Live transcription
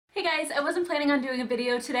guys, I wasn't planning on doing a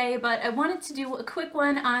video today, but I wanted to do a quick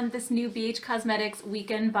one on this new BH Cosmetics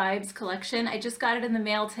Weekend Vibes collection. I just got it in the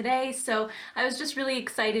mail today, so I was just really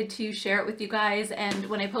excited to share it with you guys. And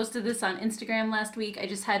when I posted this on Instagram last week, I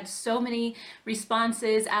just had so many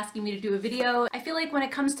responses asking me to do a video. I feel like when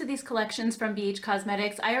it comes to these collections from BH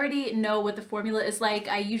Cosmetics, I already know what the formula is like.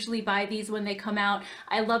 I usually buy these when they come out.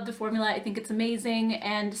 I love the formula. I think it's amazing.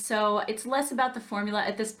 And so it's less about the formula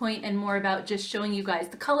at this point and more about just showing you guys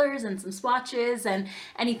the colors and some swatches and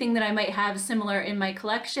anything that I might have similar in my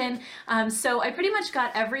collection. So I pretty much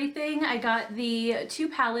got everything. I got the two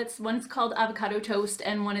palettes. One's called Avocado Toast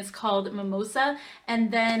and one is called Mimosa.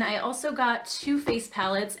 And then I also got two face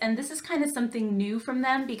palettes, and this is kind of something new from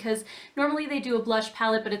them because normally they do a blush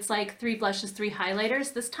palette, but it's like 3 blushes, 3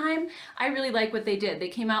 highlighters. This time I really like what they did. They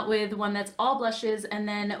came out with one that's all blushes and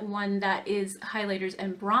then one that is highlighters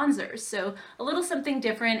and bronzers. So a little something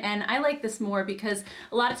different, and I like this more because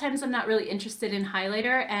a lot of times I'm not really interested in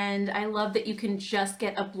highlighter, and I love that you can just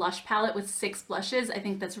get a blush palette with 6 blushes. I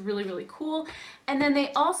think that's really, really cool. And then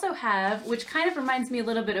they also have, which kind of reminds me a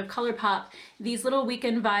little bit of ColourPop, these little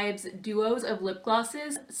Weekend Vibes duos of lip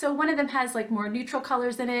glosses. So one of them has like more neutral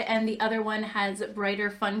colors in it and the other one has brighter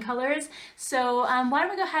fun colors. So why don't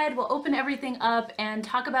we go ahead, we'll open everything up and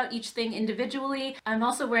talk about each thing individually. I'm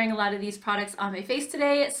also wearing a lot of these products on my face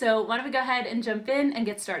today, so why don't we go ahead and jump in and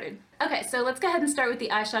get started. Okay, so let's go ahead and start with the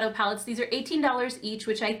eyeshadow palettes. These are $18 each,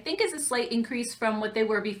 which I think is a slight increase from what they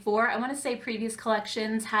were before. I want to say previous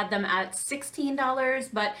collections had them at $16,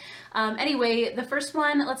 but anyway, the first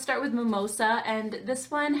one, let's start with Mimosa, and this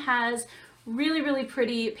one has really, really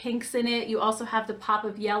pretty pinks in it. You also have the pop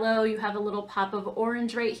of yellow. You have a little pop of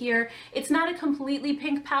orange right here. It's not a completely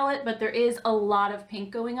pink palette, but there is a lot of pink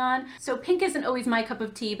going on. So pink isn't always my cup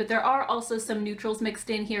of tea, but there are also some neutrals mixed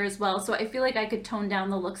in here as well. So I feel like I could tone down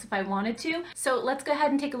the looks if I wanted to. So let's go ahead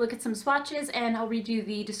and take a look at some swatches, and I'll read you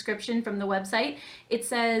the description from the website. It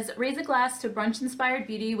says, raise a glass to brunch-inspired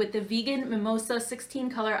beauty with the vegan Mimosa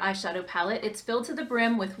 16-color eyeshadow palette. It's filled to the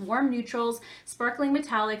brim with warm neutrals, sparkling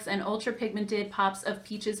metallics, and ultra pigmented pops of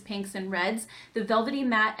peaches, pinks, and reds. The velvety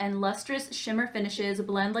matte and lustrous shimmer finishes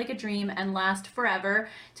blend like a dream and last forever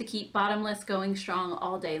to keep bottomless going strong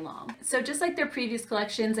all day long. So just like their previous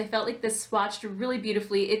collections, I felt like this swatched really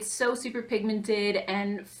beautifully. It's so super pigmented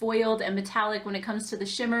and foiled and metallic when it comes to the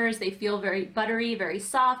shimmers. They feel very buttery, very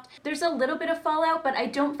soft. There's a little bit of fallout, but I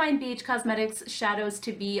don't find BH Cosmetics shadows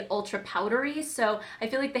to be ultra powdery, so I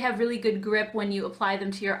feel like they have really good grip when you apply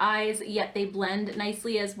them to your eyes, yet they blend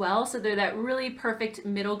nicely as well. So they're that really perfect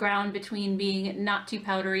middle ground between being not too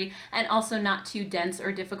powdery and also not too dense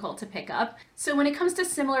or difficult to pick up. So when it comes to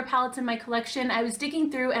similar palettes in my collection, I was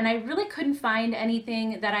digging through and I really couldn't find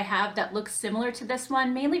anything that I have that looks similar to this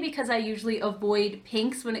one, mainly because I usually avoid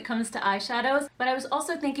pinks when it comes to eyeshadows. But I was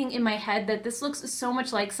also thinking in my head that this looks so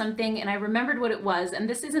much like something, and I remembered what it was. And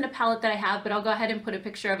this isn't a palette that I have, but I'll go ahead and put a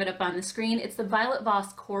picture of it up on the screen. It's the Violet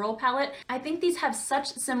Voss Coral palette. I think these have such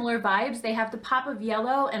similar vibes. They have the pop of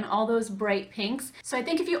yellow and all those bright pinks. So I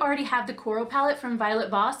think if you already have the Coral palette from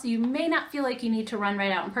Violet Voss, you may not feel like you need to run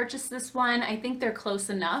right out and purchase this one. I think they're close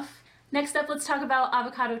enough. Next up, let's talk about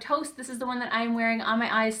Avocado Toast. This is the one that I'm wearing on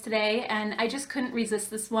my eyes today, and I just couldn't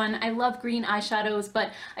resist this one. I love green eyeshadows,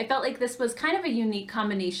 but I felt like this was kind of a unique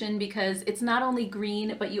combination because it's not only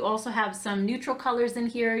green, but you also have some neutral colors in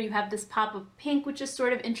here. You have this pop of pink, which is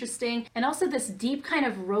sort of interesting, and also this deep kind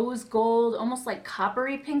of rose gold, almost like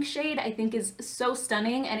coppery pink shade I think is so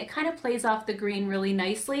stunning, and it kind of plays off the green really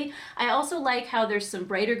nicely. I also like how there's some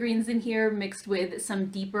brighter greens in here mixed with some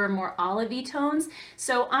deeper, more olivey tones.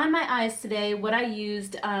 So on my eyes today, what I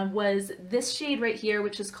used was this shade right here,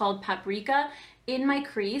 which is called Paprika, in my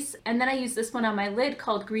crease, and then I used this one on my lid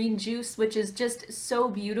called Green Juice, which is just so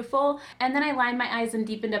beautiful. And then I lined my eyes and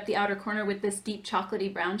deepened up the outer corner with this deep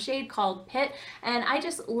chocolatey brown shade called Pit, and I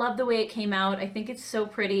just love the way it came out. I think it's so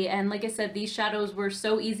pretty, and like I said, these shadows were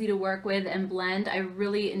so easy to work with and blend. I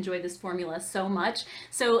really enjoy this formula so much.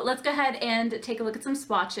 So let's go ahead and take a look at some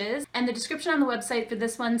swatches. And the description on the website for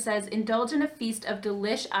this one says, indulge in a feast of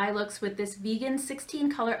delish eye looks with this vegan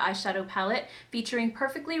 16-color eyeshadow palette featuring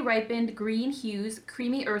perfectly ripened green hues,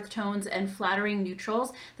 creamy earth tones, and flattering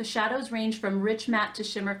neutrals. The shadows range from rich matte to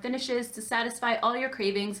shimmer finishes to satisfy all your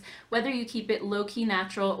cravings, whether you keep it low-key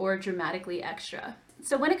natural or dramatically extra.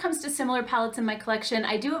 So when it comes to similar palettes in my collection,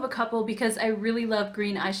 I do have a couple because I really love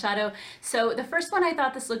green eyeshadow. So the first one I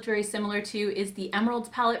thought this looked very similar to is the Emeralds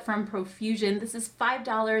palette from Profusion. This is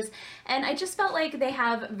 $5, and I just felt like they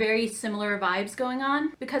have very similar vibes going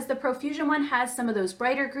on because the Profusion one has some of those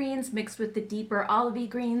brighter greens mixed with the deeper olivey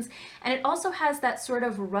greens, and it also has that sort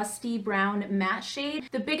of rusty brown matte shade.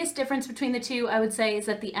 The biggest difference between the two, I would say, is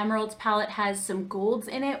that the Emeralds palette has some golds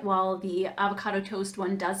in it while the Avocado Toast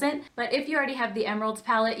one doesn't. But if you already have the Emeralds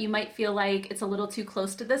palette, you might feel like it's a little too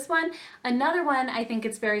close to this one. Another one I think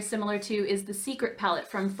it's very similar to is the Secret palette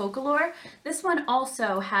from Folklore. This one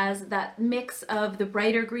also has that mix of the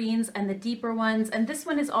brighter greens and the deeper ones, and this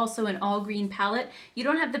one is also an all green palette. You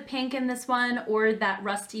don't have the pink in this one or that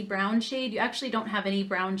rusty brown shade. You actually don't have any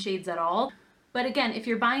brown shades at all. But again, if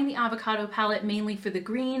you're buying the Avocado palette mainly for the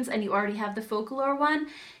greens and you already have the Folklore one,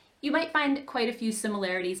 you might find quite a few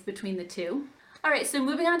similarities between the two. Alright, so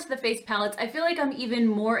moving on to the face palettes, I feel like I'm even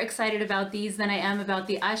more excited about these than I am about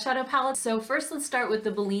the eyeshadow palettes. So first let's start with the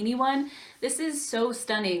Bellini one. This is so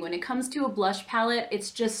stunning. When it comes to a blush palette, it's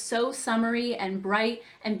just so summery and bright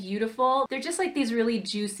and beautiful. They're just like these really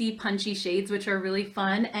juicy, punchy shades, which are really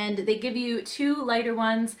fun, and they give you 2 lighter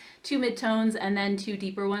ones, 2 midtones, and then 2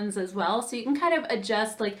 deeper ones as well. So you can kind of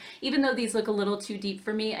adjust, like, even though these look a little too deep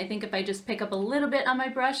for me, I think if I just pick up a little bit on my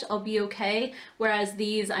brush, I'll be okay, whereas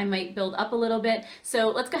these I might build up a little bit. So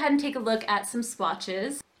let's go ahead and take a look at some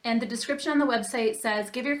swatches. And the description on the website says,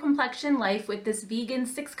 give your complexion life with this vegan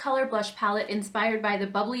 6-color blush palette inspired by the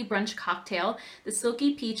bubbly brunch cocktail. The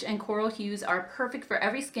silky peach and coral hues are perfect for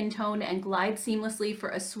every skin tone and glide seamlessly for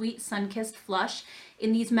a sweet sun-kissed flush.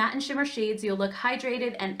 In these matte and shimmer shades, you'll look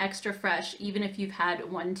hydrated and extra fresh, even if you've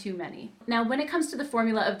had one too many. Now, when it comes to the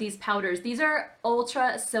formula of these powders, these are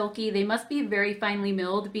ultra silky. They must be very finely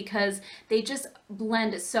milled because they just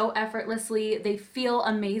blend so effortlessly. They feel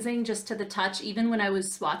amazing just to the touch. Even when I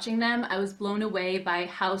was swatching them, I was blown away by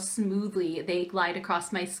how smoothly they glide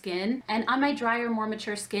across my skin. And on my drier, more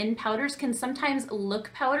mature skin, powders can sometimes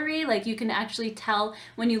look powdery. Like, you can actually tell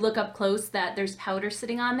when you look up close that there's powder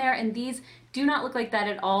sitting on there, and these do not look like that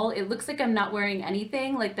at all. It looks like I'm not wearing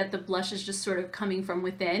anything, like that the blush is just sort of coming from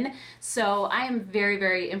within. So I am very,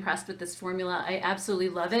 very impressed with this formula. I absolutely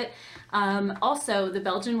love it. Also, the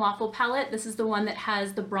Belgian Waffle palette, this is the one that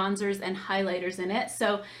has the bronzers and highlighters in it.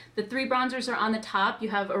 So the 3 bronzers are on the top. You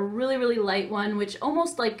have a really, really light one, which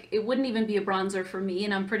almost like it wouldn't even be a bronzer for me,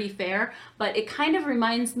 and I'm pretty fair, but it kind of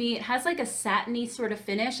reminds me, it has like a satiny sort of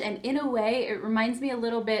finish, and in a way, it reminds me a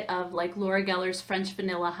little bit of like Laura Geller's French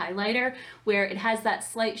Vanilla highlighter, where it has that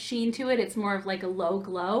slight sheen to it. It's more of like a low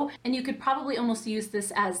glow, and you could probably almost use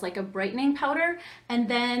this as like a brightening powder. And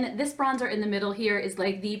then this bronzer in the middle here is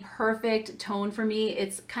like the perfect tone for me.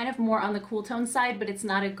 It's kind of more on the cool tone side, but it's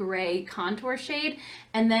not a gray contour shade.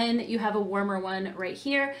 And then you have a warmer one right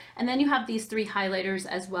here, and then you have these 3 highlighters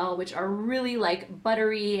as well, which are really like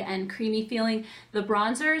buttery and creamy feeling. The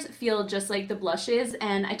bronzers feel just like the blushes,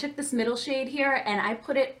 and I took this middle shade here and I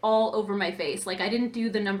put it all over my face. Like, I didn't do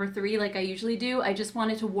the number 3 like I usually do. I just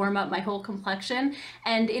wanted to warm up my whole complexion,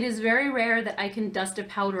 and it is very rare that I can dust a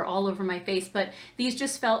powder all over my face, but these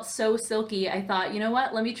just felt so silky. I thought, you know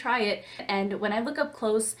what, let me try it. And when I look up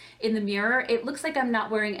close in the mirror, it looks like I'm not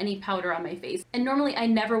wearing any powder on my face. And normally I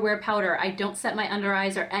never wear powder. I don't set my under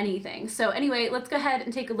eyes or anything. So anyway, let's go ahead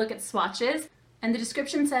and take a look at swatches. And the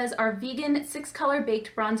description says, our vegan 6-color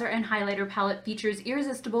baked bronzer and highlighter palette features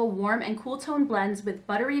irresistible warm and cool tone blends with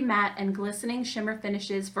buttery matte and glistening shimmer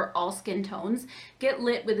finishes for all skin tones. Get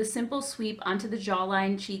lit with a simple sweep onto the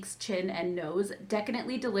jawline, cheeks, chin, and nose.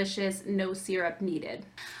 Decadently delicious, no syrup needed.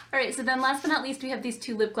 Alright, so then last but not least, we have these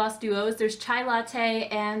 2 lip gloss duos. There's Chai Latte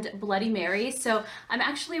and Bloody Mary. So I'm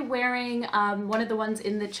actually wearing one of the ones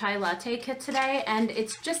in the Chai Latte kit today, and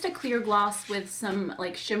it's just a clear gloss with some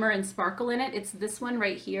like shimmer and sparkle in it. It's this one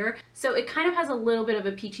right here. So it kind of has a little bit of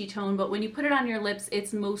a peachy tone, but when you put it on your lips,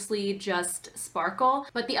 it's mostly just sparkle.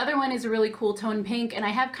 But the other one is a really cool tone pink, and I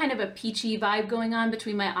have kind of a peachy vibe going on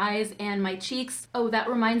between my eyes and my cheeks. Oh, that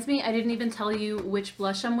reminds me, I didn't even tell you which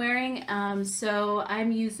blush I'm wearing. So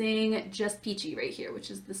I'm using Just Peachy right here, which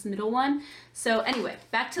is this middle one. So anyway,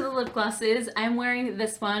 back to the lip glosses. I'm wearing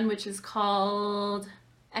this one, which is called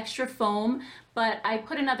Extra Foam, but I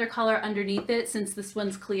put another color underneath it since this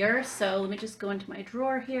one's clear. So let me just go into my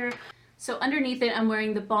drawer here. So underneath it, I'm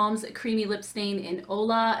wearing the Balm's Creamy Lip Stain in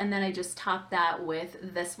Ola, and then I just top that with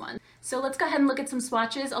this one. So let's go ahead and look at some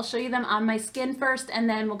swatches. I'll show you them on my skin first, and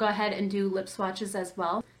then we'll go ahead and do lip swatches as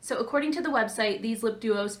well. So according to the website, these lip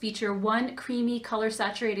duos feature one creamy color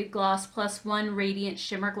saturated gloss plus one radiant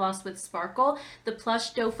shimmer gloss with sparkle. The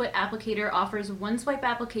plush doe foot applicator offers one swipe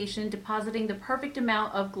application, depositing the perfect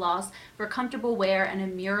amount of gloss for comfortable wear and a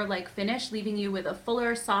mirror-like finish, leaving you with a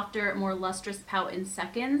fuller, softer, more lustrous pout in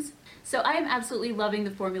seconds. So I am absolutely loving the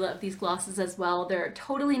formula of these glosses as well. They're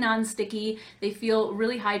totally non-sticky. They feel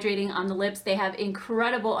really hydrating on the lips. They have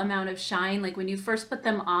incredible amount of shine. Like when you first put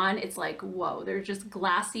them on, it's like, whoa, they're just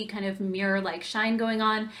glassy kind of mirror-like shine going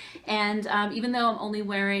on. And even though I'm only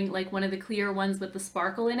wearing like one of the clear ones with the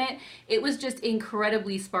sparkle in it, it was just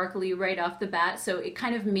incredibly sparkly right off the bat. So it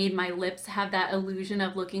kind of made my lips have that illusion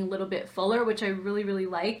of looking a little bit fuller, which I really, really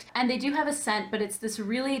liked. And they do have a scent, but it's this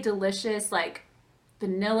really delicious, like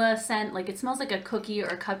vanilla scent. Like it smells like a cookie or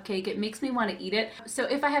a cupcake. It makes me want to eat it. So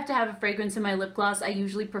if I have to have a fragrance in my lip gloss, I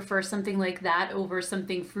usually prefer something like that over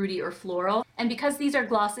something fruity or floral. And because these are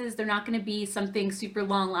glosses, they're not going to be something super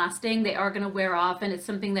long lasting. They are going to wear off, and it's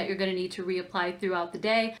something that you're going to need to reapply throughout the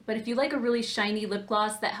day. But if you like a really shiny lip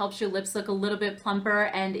gloss that helps your lips look a little bit plumper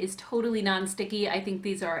and is totally non-sticky, I think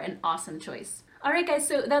these are an awesome choice. Alright guys,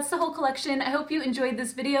 so that's the whole collection. I hope you enjoyed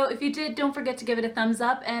this video. If you did, don't forget to give it a thumbs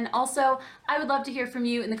up. And also, I would love to hear from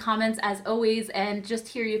you in the comments as always, and just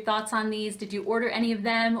hear your thoughts on these. Did you order any of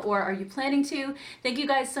them, or are you planning to? Thank you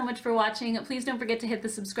guys so much for watching. Please don't forget to hit the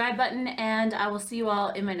subscribe button, and I will see you all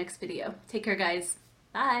in my next video. Take care guys.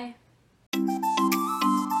 Bye!